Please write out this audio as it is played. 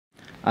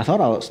I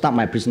thought I'll start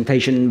my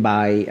presentation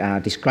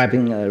by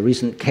describing a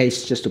recent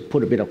case just to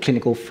put a bit of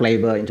clinical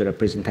flavor into the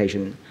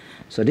presentation.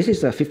 So this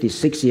is a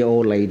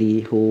 56-year-old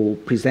lady who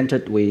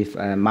presented with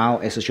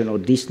mild exertional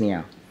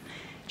dyspnea.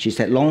 She's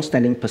had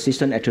long-standing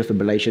persistent atrial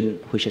fibrillation,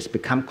 which has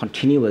become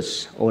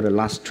continuous over the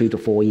last 3 to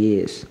 4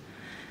 years.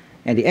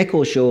 And the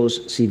echo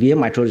shows severe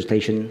mitral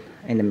dilatation,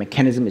 and the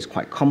mechanism is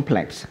quite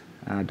complex.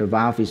 The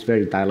valve is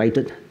very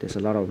dilated. There's a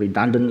lot of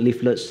redundant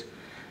leaflets.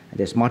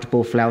 There's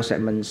multiple flow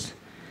segments,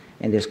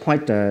 and there's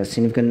quite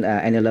significant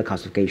annular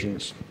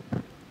calcifications.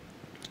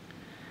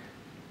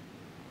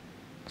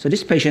 So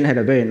this patient had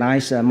a very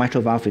nice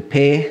mitral valve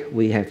repair.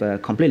 We have a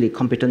completely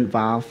competent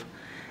valve,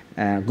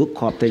 good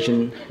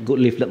coaptation, good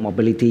leaflet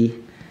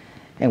mobility.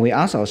 And we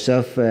asked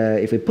ourselves,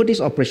 if we put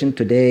this operation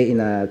today in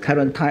a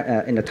current time,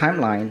 in the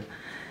timeline,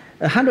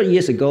 100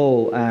 years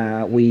ago,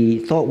 we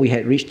thought we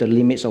had reached the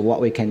limits of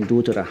what we can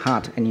do to the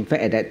heart. And in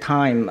fact, at that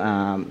time,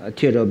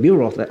 Theodor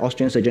Bureau, the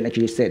Austrian surgeon,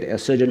 actually said a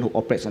surgeon who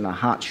operates on the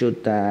heart should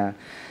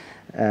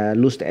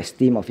lose the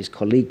esteem of his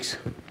colleagues.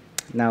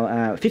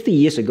 Now, 50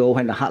 years ago,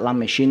 when the heart lung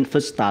machine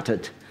first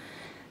started,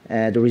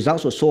 the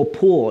results were so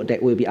poor that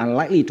it would be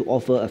unlikely to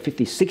offer a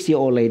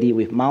 56-year-old lady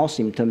with mild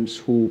symptoms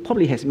who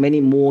probably has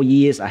many more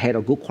years ahead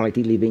of good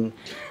quality living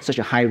such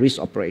a high-risk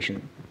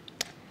operation.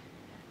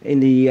 In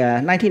the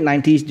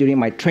 1990s, during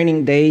my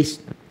training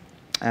days,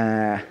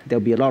 there'll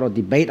be a lot of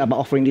debate about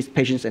offering these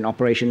patients an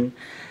operation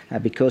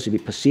because it will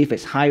be perceived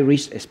as high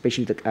risk,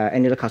 especially the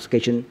annular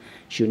calcification.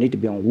 She will need to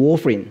be on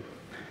warfarin.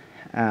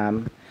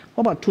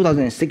 What about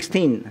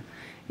 2016?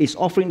 Is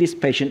offering this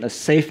patient a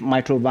safe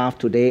mitral valve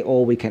today,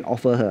 or we can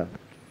offer her?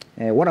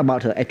 What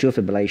about her atrial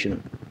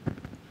fibrillation?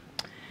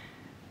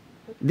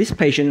 This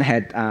patient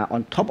had,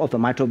 on top of a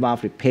mitral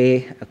valve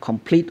repair, a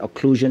complete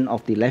occlusion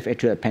of the left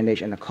atrial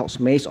appendage and a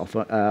COX-MAZE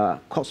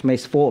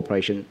 4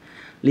 operation,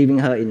 leaving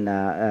her in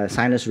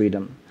sinus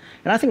rhythm.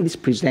 And I think this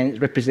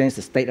represents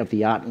the state of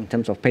the art in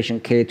terms of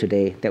patient care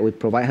today, that will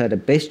provide her the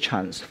best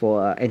chance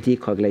for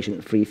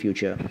anticoagulation-free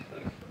future.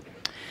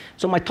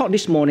 So my talk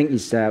this morning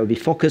will be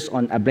focused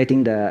on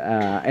ablating the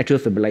atrial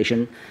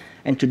fibrillation.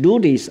 And to do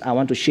this, I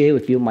want to share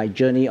with you my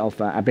journey of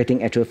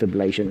ablating atrial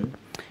fibrillation.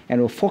 And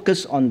we'll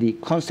focus on the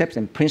concepts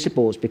and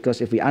principles,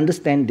 because if we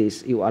understand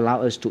this, it will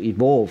allow us to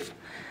evolve.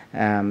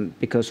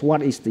 Because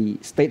what is the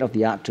state of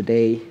the art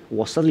today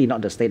was certainly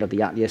not the state of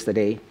the art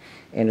yesterday,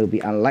 and it will be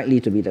unlikely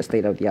to be the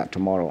state of the art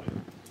tomorrow.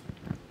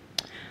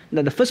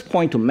 Now, the first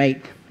point to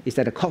make is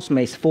that the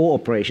COX-MAZE 4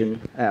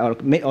 operation, or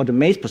the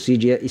MAZE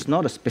procedure, is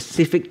not a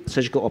specific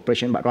surgical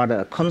operation, but rather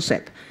a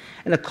concept.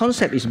 And the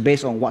concept is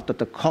based on what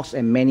Dr. Cox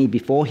and many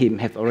before him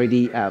have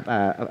already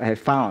have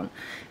found.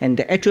 And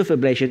the atrial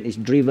fibrillation is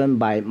driven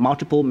by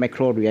multiple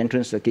macro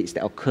reentrant circuits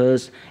that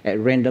occurs at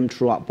random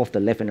throughout both the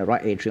left and the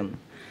right atrium.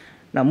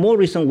 Now, more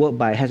recent work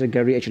by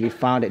Hazard-Gary actually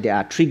found that there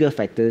are trigger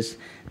factors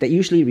that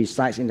usually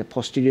resides in the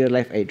posterior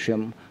left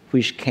atrium,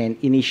 which can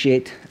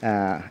initiate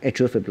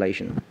atrial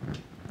fibrillation.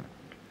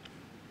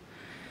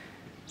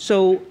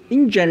 So,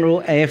 in general,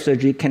 AF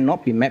surgery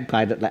cannot be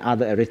map-guided like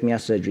other arrhythmia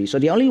surgery. So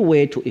the only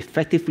way to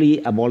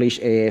effectively abolish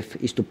AF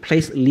is to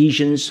place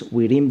lesions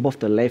within both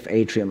the left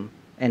atrium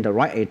and the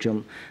right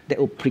atrium that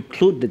will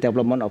preclude the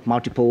development of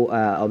multiple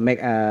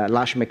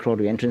large macro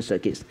reentrant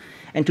circuits.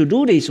 And to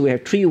do this, we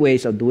have 3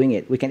 ways of doing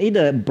it. We can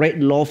either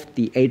braid loft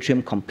the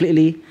atrium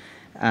completely,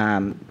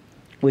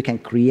 we can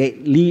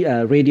create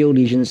radial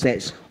lesion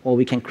sets, or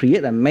we can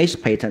create a MAZE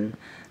pattern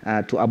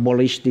to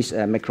abolish these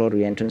macro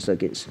reentrant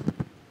circuits.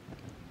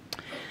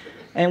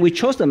 And we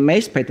chose the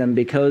MAZE pattern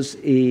because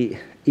it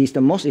is the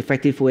most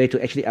effective way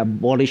to actually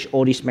abolish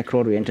all these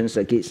macro reentrant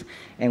circuits,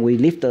 and we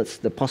leave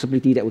the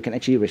possibility that we can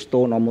actually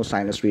restore normal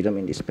sinus rhythm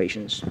in these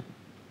patients.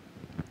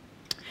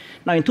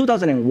 Now, in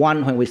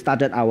 2001, when we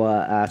started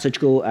our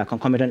surgical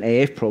concomitant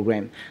AF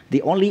program,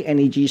 the only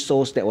energy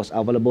source that was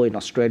available in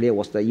Australia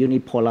was the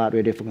unipolar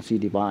radiofrequency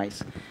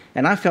device.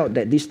 And I felt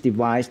that this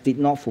device did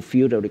not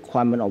fulfill the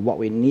requirement of what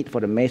we need for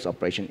the MAZE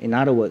operation. In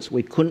other words,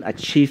 we couldn't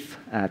achieve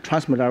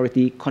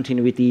transmodarity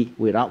continuity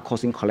without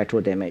causing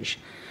collateral damage.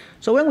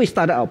 So when we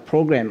started our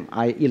program,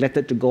 I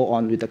elected to go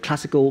on with the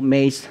classical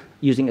MAZE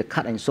using a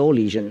cut and sew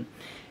lesion.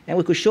 And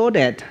we could show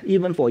that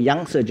even for a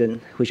young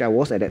surgeon, which I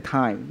was at that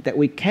time, that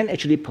we can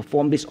actually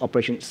perform this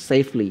operation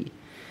safely,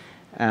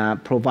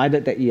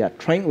 provided that you are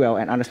trained well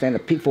and understand the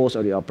pitfalls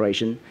of the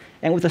operation,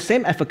 and with the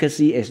same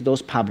efficacy as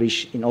those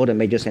published in all the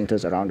major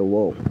centers around the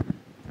world.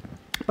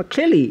 But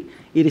clearly,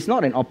 it is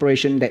not an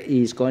operation that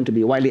is going to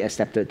be widely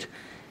accepted.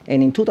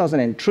 And in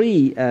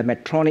 2003,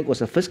 Medtronic was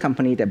the first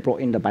company that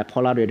brought in the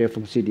bipolar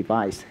radiofrequency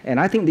device. And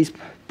I think this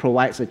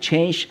provides a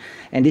change,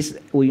 and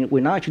we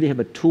now actually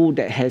have a tool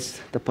that has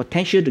the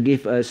potential to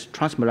give us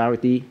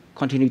transmodarity,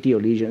 continuity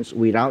of lesions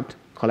without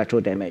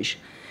collateral damage.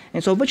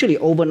 And so virtually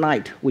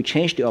overnight, we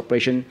changed the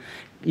operation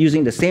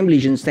using the same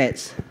lesion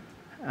sets.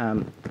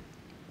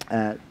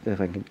 If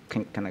I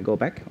can I go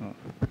back? Oh,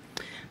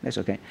 that's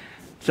okay.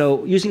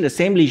 So using the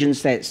same lesion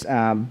sets,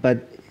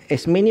 but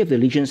as many of the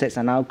lesion sets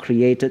are now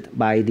created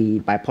by the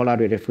bipolar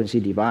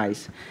radiofrequency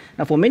device.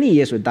 Now, for many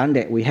years we've done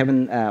that. We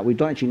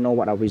don't actually know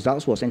what our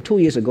results was. And 2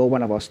 years ago,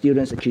 one of our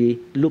students actually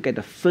looked at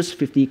the first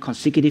 50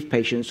 consecutive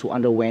patients who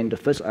underwent the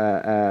first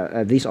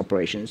these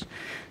operations.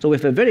 So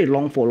with a very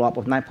long follow-up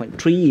of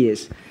 9.3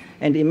 years.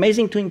 And the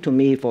amazing thing to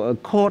me, for a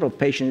cohort of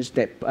patients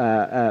that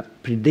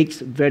predicts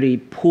very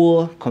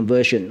poor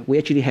conversion, we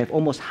actually have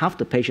almost half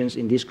the patients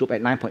in this group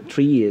at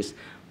 9.3 years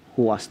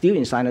who are still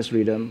in sinus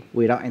rhythm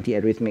without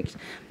antiarrhythmics.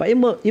 But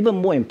even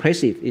more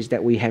impressive is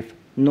that we have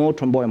no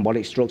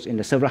thromboembolic strokes in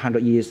the several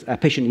hundred years,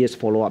 patient years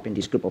follow-up in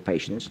this group of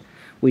patients.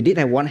 We did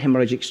have one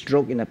hemorrhagic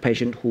stroke in a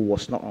patient who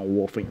was not on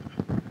warfarin.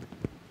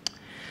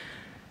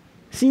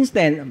 Since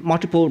then,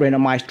 multiple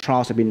randomized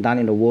trials have been done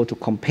in the world to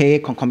compare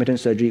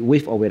concomitant surgery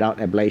with or without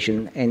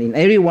ablation. And in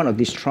every one of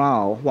these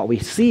trials, what we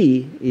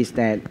see is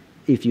that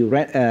if you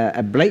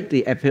ablate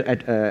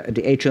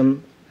the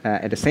atrium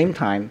at the same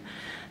time,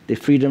 the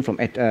freedom from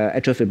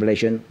atrial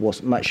fibrillation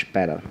was much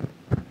better.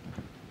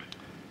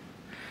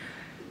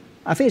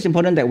 I think it's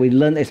important that we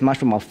learn as much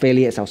from our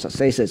failure as our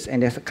successes,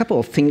 and there's a couple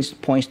of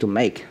points to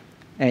make.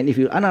 And if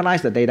you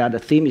analyze the data, the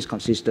theme is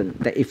consistent,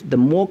 that if the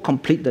more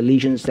complete the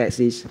lesion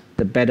sets is,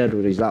 the better the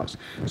results.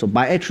 So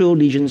biatrial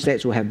lesion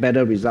sets will have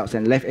better results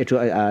than left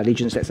atrial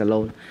lesion sets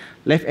alone.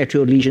 Left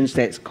atrial lesion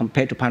sets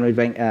compared to primary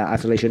vein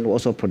isolation will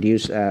also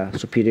produce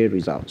superior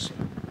results.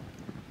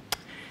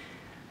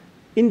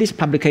 In this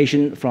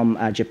publication from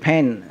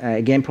Japan,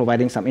 again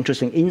providing some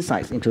interesting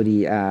insights into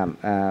the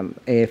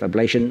AF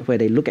ablation, where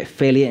they look at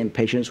failure in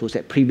patients who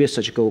had previous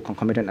surgical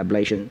concomitant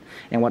ablation.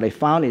 And what they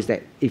found is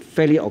that if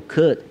failure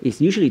occurred,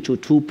 it's usually to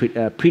two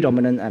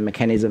predominant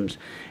mechanisms.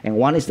 And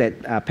one is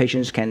that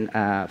patients can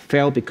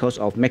fail because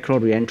of macro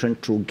reentrant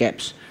through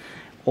gaps,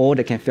 or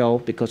they can fail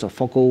because of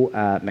focal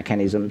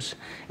mechanisms.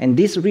 And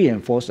this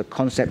reinforced the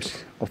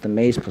concepts of the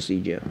MAZE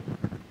procedure.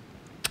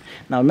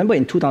 Now, remember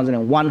in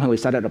 2001, when we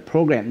started the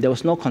program, there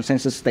was no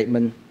consensus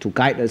statement to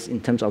guide us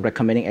in terms of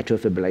recommending atrial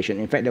fibrillation.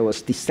 In fact, there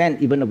was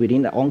dissent even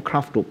within the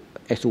on-craft group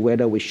as to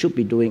whether we should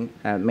be doing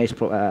MAZE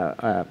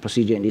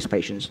procedure in these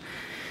patients.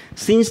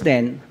 Since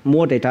then,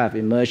 more data have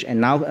emerged, and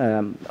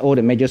now all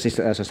the major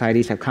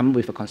societies have come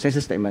with a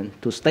consensus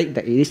statement to state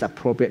that it is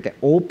appropriate that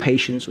all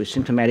patients with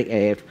symptomatic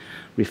AF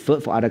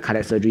referred for other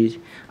cardiac surgeries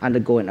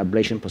undergo an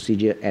ablation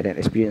procedure at an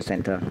experience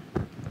center.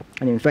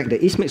 And in fact, the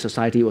ISMIC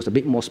Society was a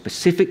bit more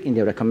specific in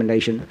their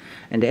recommendation,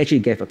 and they actually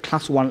gave a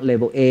class 1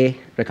 level A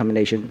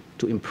recommendation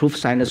to improve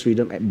sinus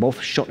rhythm at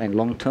both short and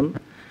long term,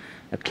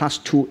 a class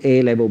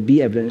 2A level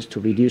B evidence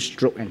to reduce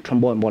stroke and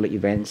thromboembolic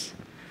events,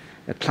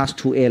 a class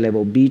 2A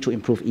level B to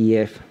improve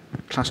EF,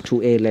 class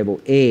 2A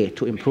level A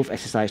to improve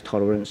exercise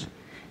tolerance,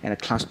 and a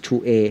class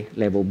 2A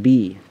level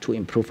B to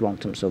improve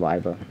long-term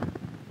survival.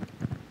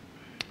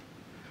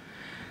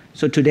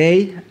 So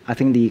today, I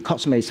think the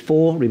COX-MAZE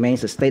 4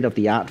 remains the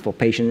state-of-the-art for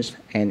patients,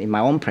 and in my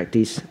own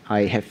practice,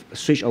 I have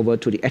switched over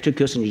to the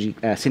atrial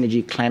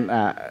synergy clamp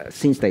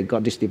since they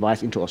got this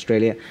device into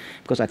Australia,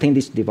 because I think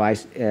this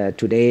device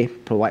today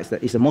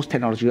is the most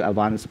technologically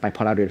advanced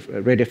bipolar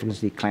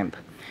radiofrequency clamp.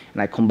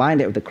 And I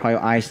combined it with the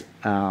cryo-ice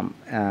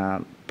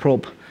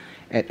probe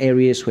at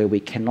areas where we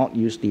cannot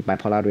use the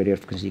bipolar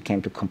radiofrequency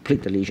clamp to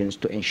complete the lesions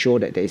to ensure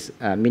that there is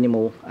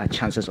minimal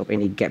chances of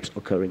any gaps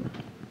occurring.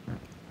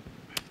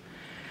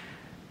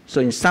 So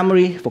in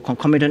summary, for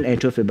concomitant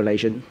atrial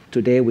fibrillation,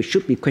 today we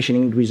should be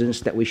questioning reasons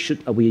that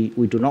we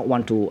do not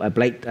want to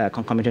ablate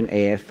concomitant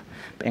AF.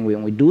 And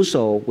when we do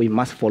so, we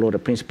must follow the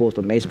principles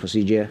of MAZE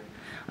procedure.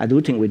 I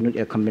do think we need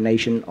a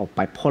combination of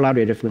bipolar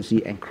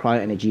radiofrequency and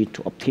cryo-energy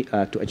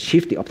to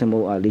achieve the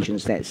optimal lesion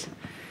sets.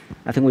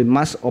 I think we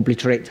must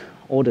obliterate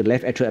all the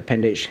left atrial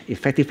appendage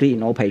effectively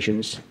in all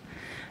patients.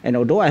 And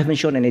although I haven't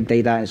shown any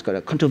data, and it's got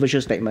a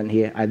controversial statement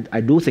here,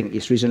 I do think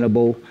it's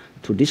reasonable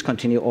to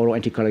discontinue oral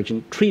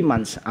anticoagulation 3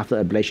 months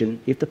after ablation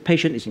if the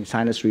patient is in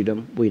sinus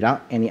rhythm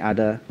without any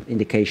other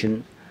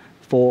indication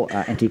for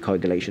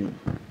anticoagulation.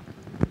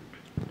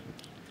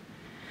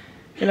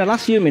 In the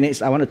last few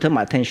minutes, I want to turn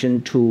my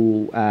attention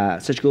to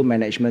surgical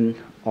management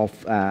of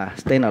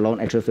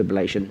standalone atrial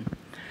fibrillation.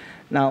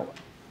 Now,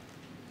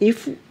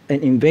 if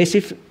an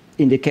invasive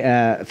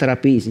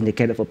therapy is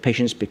indicated for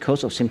patients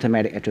because of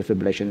symptomatic atrial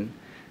fibrillation,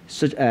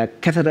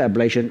 catheter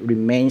ablation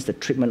remains the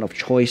treatment of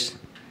choice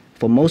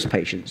for most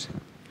patients.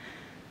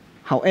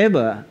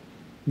 However,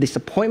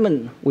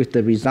 disappointment with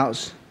the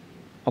results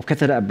of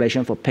catheter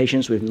ablation for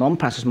patients with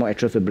non-paroxysmal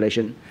atrial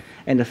fibrillation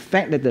and the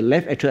fact that the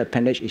left atrial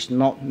appendage is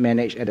not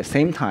managed at the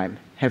same time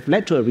have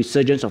led to a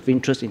resurgence of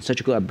interest in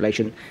surgical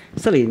ablation,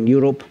 certainly in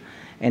Europe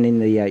and in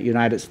the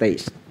United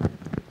States.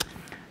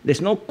 There's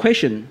no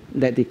question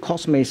that the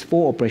COX-MAZE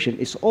 4 operation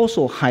is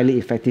also highly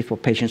effective for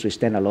patients with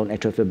standalone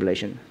atrial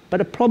fibrillation. But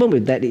the problem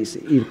with that is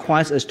it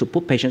requires us to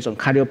put patients on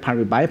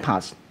cardiopulmonary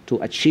bypass to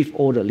achieve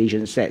all the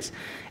lesion sets.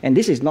 And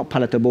this is not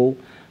palatable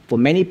for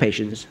many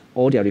patients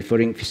or their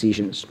referring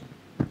physicians.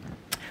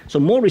 So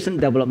more recent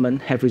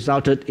development have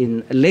resulted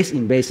in less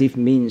invasive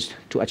means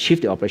to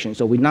achieve the operation.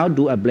 So we now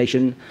do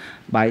ablation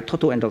by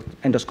total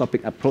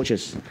endoscopic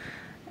approaches.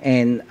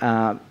 And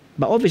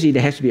But obviously,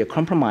 there has to be a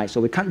compromise,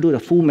 so we can't do the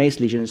full MAZE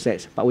lesion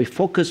sets, but we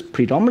focus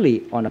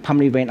predominantly on a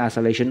pulmonary vein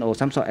isolation or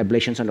some sort of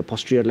ablations on the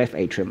posterior left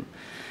atrium.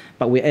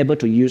 But we're able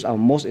to use our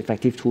most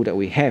effective tool that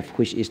we have,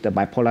 which is the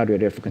bipolar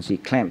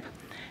radiofrequency clamp.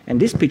 And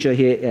this picture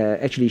here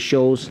actually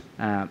shows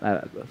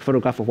a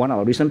photograph of one of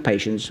our recent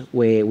patients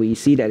where we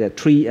see that the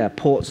three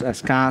port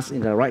scars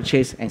in the right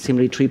chest and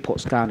similarly three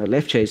port scar on the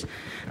left chest.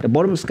 The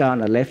bottom scar on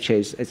the left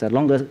chest is a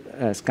longer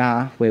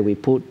scar where we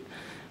put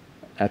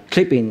a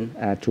clip in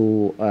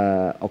to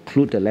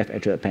occlude the left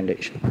atrial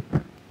appendage.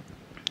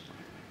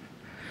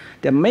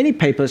 There are many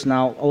papers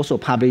now also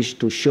published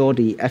to show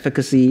the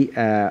efficacy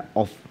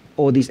of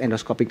all these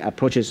endoscopic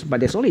approaches, but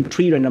there's only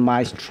 3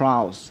 randomized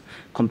trials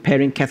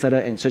comparing catheter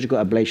and surgical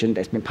ablation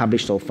that's been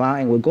published so far,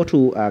 and we'll go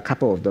through a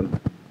couple of them.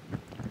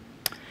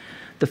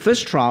 The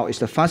first trial is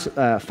the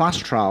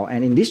FAST trial,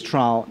 and in this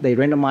trial, they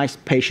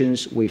randomized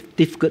patients with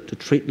difficult to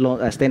treat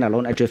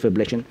standalone atrial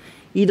fibrillation,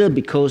 either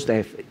because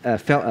they've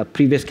felt a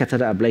previous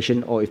catheter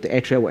ablation or if the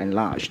atria were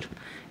enlarged.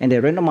 And they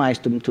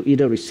randomized them to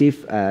either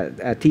receive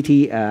a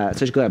TT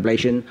surgical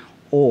ablation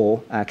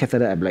or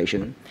catheter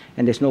ablation.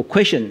 And there's no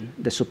question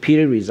the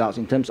superior results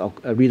in terms of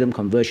rhythm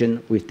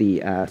conversion with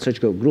the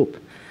surgical group.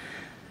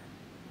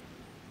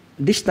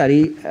 This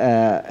study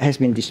has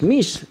been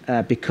dismissed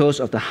because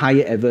of the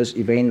higher adverse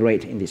event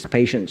rate in these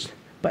patients.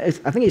 But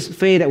I think it's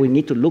fair that we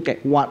need to look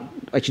at what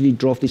actually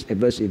drove this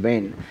adverse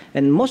event.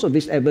 And most of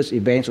these adverse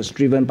events was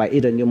driven by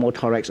either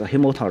pneumothorax or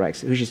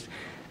hemothorax, which is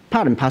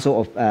part and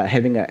parcel of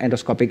having an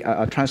endoscopic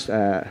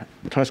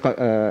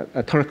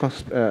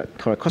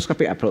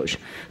thoracoscopic approach.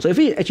 So if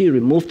we actually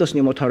remove those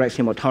pneumothorax,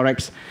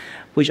 hemothorax,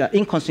 which are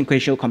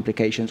inconsequential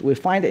complications, we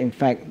find that in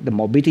fact the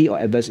morbidity or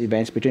adverse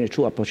events between the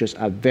two approaches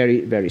are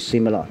very, very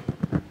similar.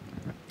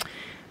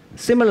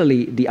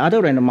 Similarly, the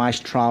other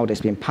randomized trial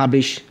that's been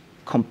published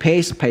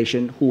compares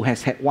patients who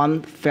has had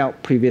one failed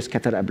previous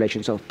catheter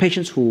ablation. So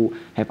patients who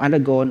have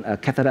undergone a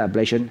catheter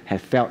ablation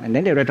have failed, and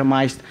then they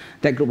randomized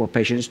that group of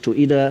patients to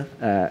either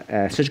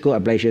a surgical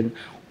ablation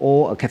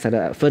or a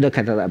further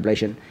catheter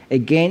ablation,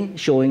 again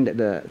showing that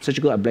the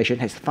surgical ablation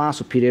has far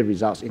superior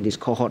results in this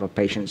cohort of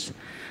patients.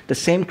 The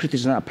same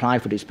criticism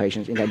applies for these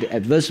patients in that the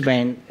adverse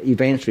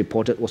events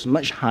reported was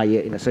much higher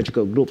in the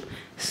surgical group.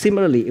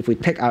 Similarly, if we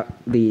take out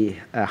the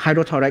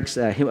hydrothorax,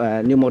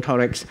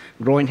 pneumothorax,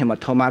 groin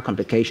hematoma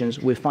complications,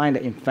 we find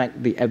that in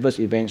fact the adverse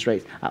events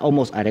rates are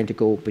almost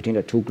identical between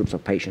the two groups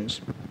of patients.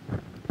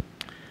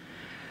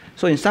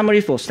 So in summary,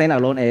 for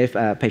standalone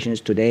AF patients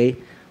today,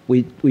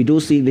 we do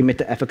see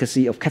limited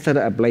efficacy of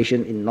catheter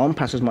ablation in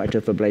non-paroxysmal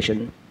atrial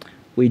fibrillation.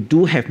 We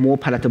do have more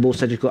palatable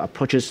surgical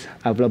approaches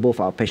available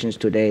for our patients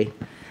today.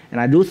 And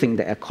I do think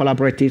that a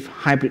collaborative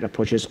hybrid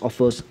approaches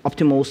offers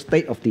optimal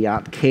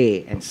state-of-the-art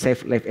care and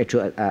safe left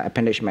atrial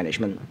appendage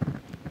management.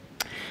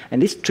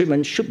 And this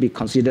treatment should be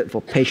considered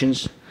for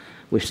patients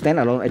with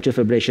standalone atrial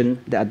fibrillation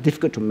that are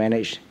difficult to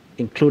manage,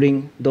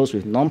 including those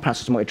with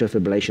non-paroxysmal atrial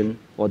fibrillation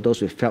or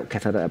those with failed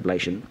catheter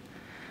ablation.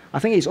 I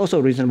think it's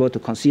also reasonable to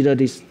consider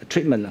this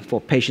treatment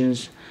for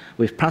patients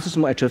with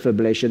paroxysmal atrial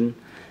fibrillation,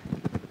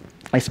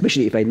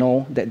 especially if I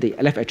know that the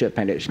left atrial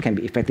appendage can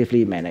be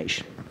effectively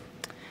managed.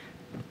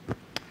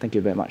 Thank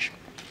you very much.